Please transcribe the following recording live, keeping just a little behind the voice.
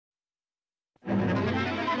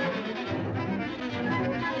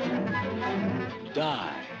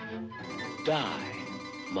Die. Die,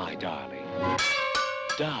 my darling.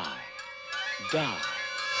 Die. Die.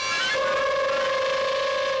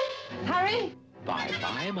 Hurry!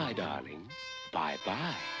 Bye-bye, my darling.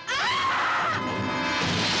 Bye-bye.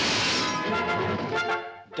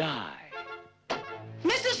 Die.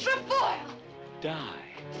 Mrs. Trefoil! Die,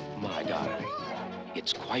 my darling.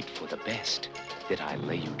 It's quite for the best that I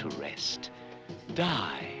lay you to rest.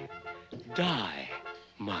 Die. Die,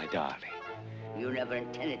 my darling. You never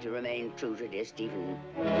intended to remain true to dear Stephen.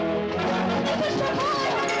 They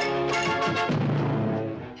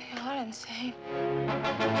are insane.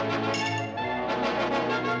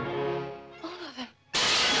 All of them.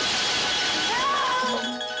 Help!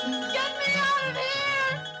 Get me out of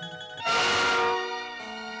here!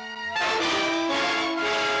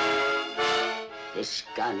 This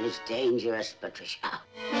gun is dangerous, Patricia.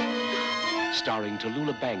 Starring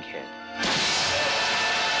Tallulah Bankhead.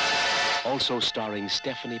 Also starring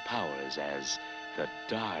Stefanie Powers as the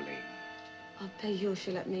darling. I'll pay you if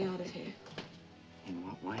you let me out of here. In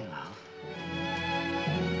what way, love?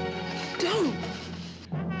 Don't!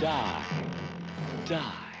 Die.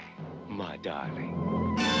 Die, my darling.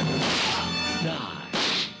 Die.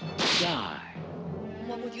 Die.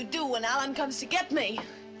 What will you do when Alan comes to get me?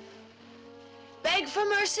 Beg for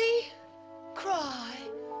mercy? Cry?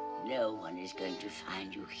 No one is going to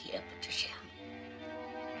find you here, Patricia.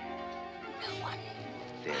 No one.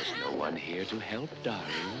 There's no one here to help,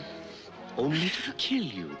 darling. Only to kill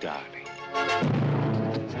you, darling.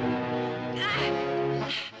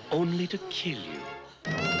 Only to kill you.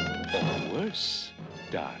 Or worse,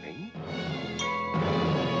 darling.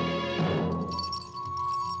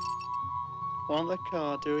 Want the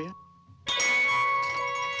car, do you?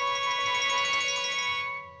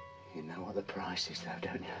 You know what the price is, though,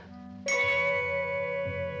 don't you?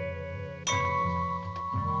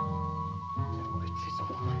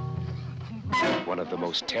 One of the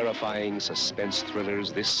most terrifying suspense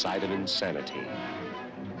thrillers this side of insanity.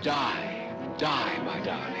 Die. Die, my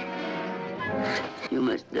darling. You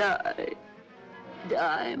must die.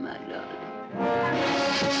 Die, my darling.